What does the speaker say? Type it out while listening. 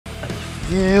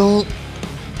Feel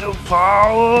the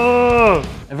power!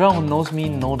 Everyone who knows me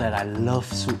know that I love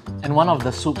soup. And one of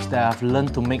the soups that I've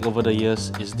learned to make over the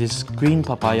years is this green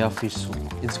papaya fish soup.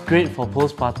 It's great for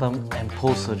postpartum and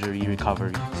post-surgery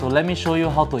recovery. So let me show you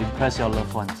how to impress your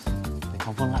loved ones. They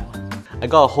confirm like one. I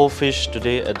got a whole fish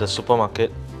today at the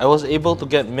supermarket. I was able to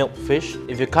get milkfish.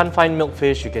 If you can't find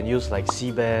milkfish, you can use like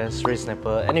sea bass, red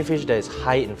snapper, any fish that is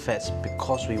high in fats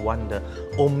because we want the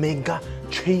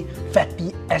omega-3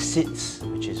 fatty acids,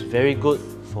 which is very good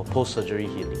for post-surgery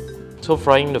healing. So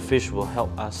frying the fish will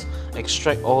help us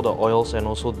extract all the oils and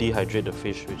also dehydrate the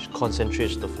fish, which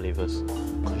concentrates the flavors.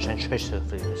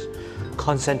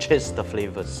 Concentrates the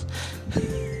flavors.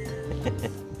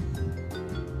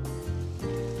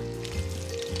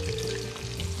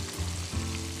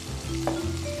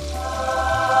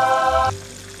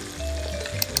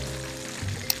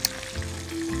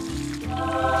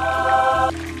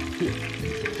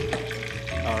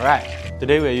 Alright,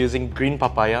 today we're using green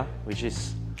papaya, which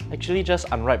is actually just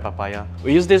unripe papaya.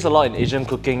 We use this a lot in Asian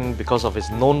cooking because of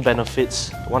its known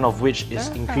benefits, one of which is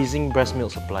increasing breast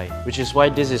milk supply, which is why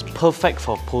this is perfect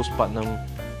for postpartum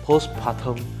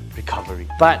recovery.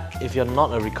 But if you're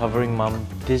not a recovering mom,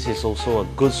 this is also a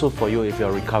good soup for you if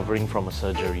you're recovering from a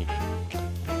surgery.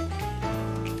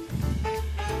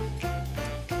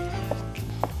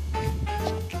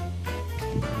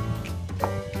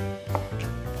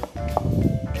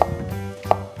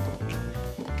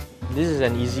 This is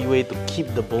an easy way to keep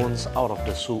the bones out of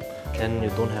the soup, and you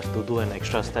don't have to do an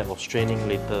extra step of straining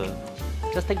later.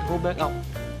 Just take the whole bag out.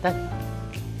 Done.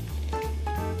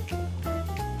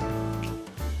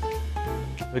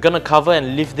 We're gonna cover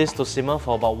and leave this to simmer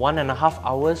for about 1.5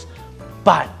 hours.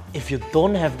 But if you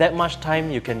don't have that much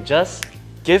time, you can just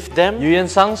give them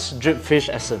Yuan-Sang's drip fish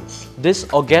essence.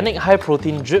 This organic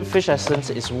high-protein drip fish essence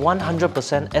is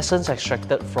 100% essence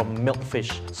extracted from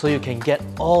milkfish, so you can get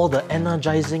all the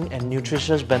energizing and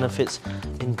nutritious benefits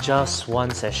in just one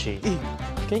sachet. You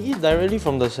can eat directly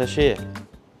from the sachet.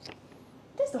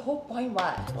 That's the whole point,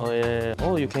 what? Oh yeah.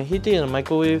 Oh, you can heat it in the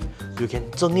microwave. You can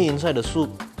zeng it inside the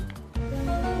soup.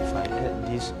 If I add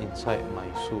this inside my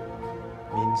soup,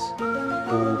 means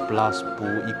pu plus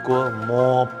pu equal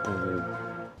more pu.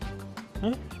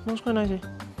 Eh, smells quite nice eh?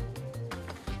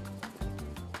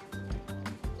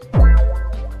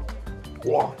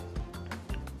 Wow!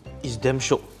 It's damn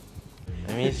shook.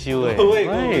 I miss you eh.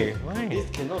 Wait. Why? This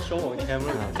cannot show on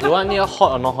camera. You want it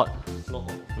hot or not hot? Not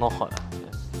hot. Not hot.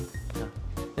 Yes. Yeah.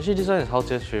 Actually, this one is Hao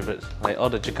Jie's favourites. Like all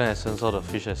the chicken essence, all the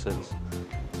fish essence.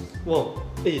 Whoa,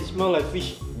 it smells like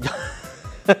fish.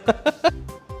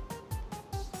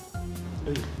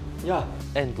 Yeah.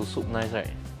 And to soup nice, right?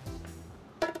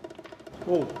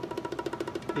 Whoa.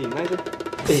 Hey, nice.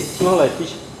 Hey, smell like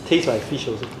fish. Tastes like fish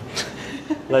also.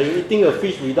 Like you're eating a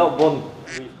fish without bone.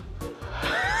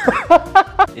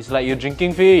 It's like you're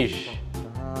drinking fish.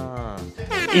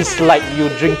 It's like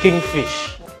you're drinking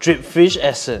fish. Drip fish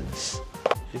essence.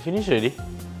 You finished already?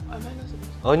 Am I not supposed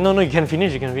to? Oh no, you can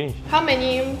finish, you can finish. How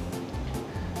many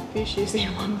fish is in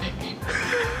one bag?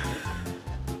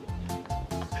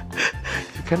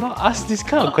 You cannot ask these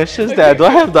kind of questions that I don't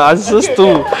have the answers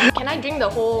to. Can I drink the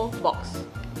whole box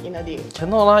in a day?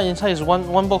 Cannot lah, inside is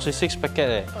one box with 6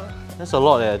 packets eh. That's a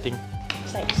lot I think.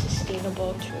 It's like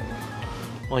sustainable too.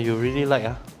 Oh, you really like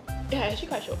ah? Yeah, actually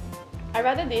quite sure. I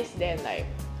rather this than like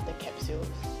the capsules.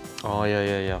 Oh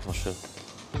yeah, for sure.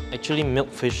 Actually,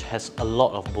 milkfish has a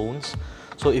lot of bones.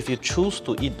 So if you choose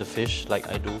to eat the fish like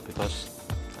I do because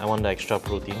I want the extra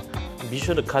protein, be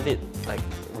sure to cut it like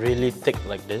really thick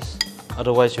like this.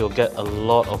 Otherwise, you'll get a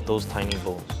lot of those tiny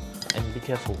bones. And be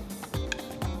careful.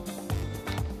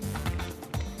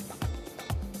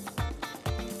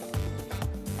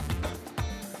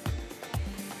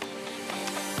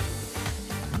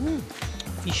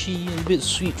 Fishy, a bit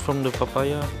sweet from the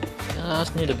papaya.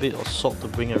 Just need a bit of salt to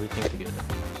bring everything together.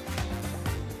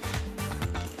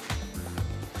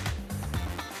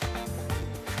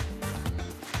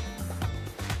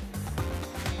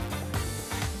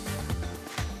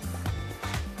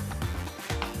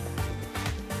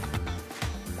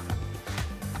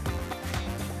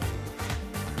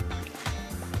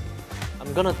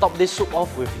 I'm gonna top this soup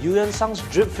off with Yuan-Sang's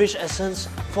drip fish essence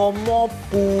for more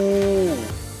poo.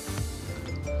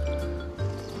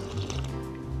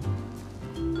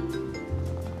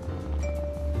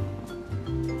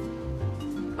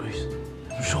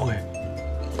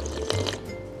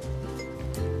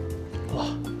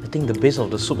 I think the base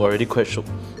of the soup already quite shook.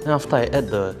 Then after I add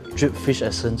the drip fish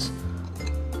essence,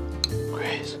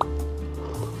 great.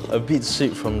 A bit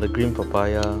sweet from the green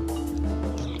papaya.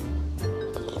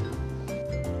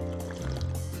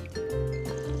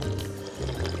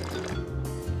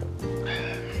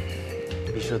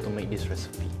 be sure to make this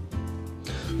recipe.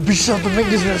 Be sure to make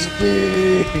this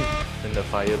recipe! Then the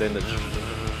fire, then the...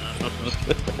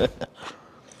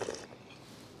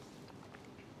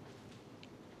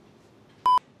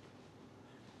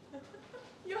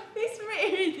 Your face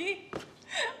red already.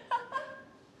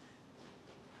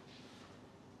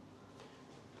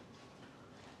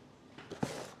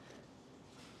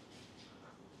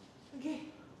 Okay.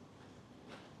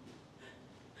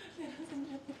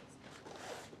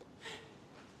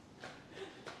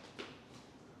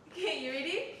 Okay, you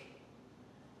ready?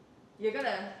 You're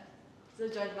gonna, so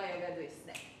George, what you're gonna do is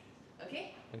snack.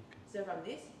 Okay? So from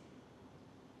this,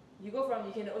 you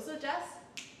can also just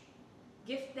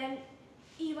give them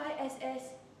EYSS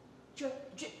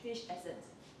drip fish essence.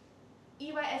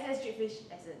 EYSS drip fish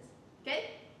essence.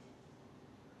 Okay?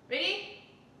 Ready?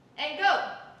 And go!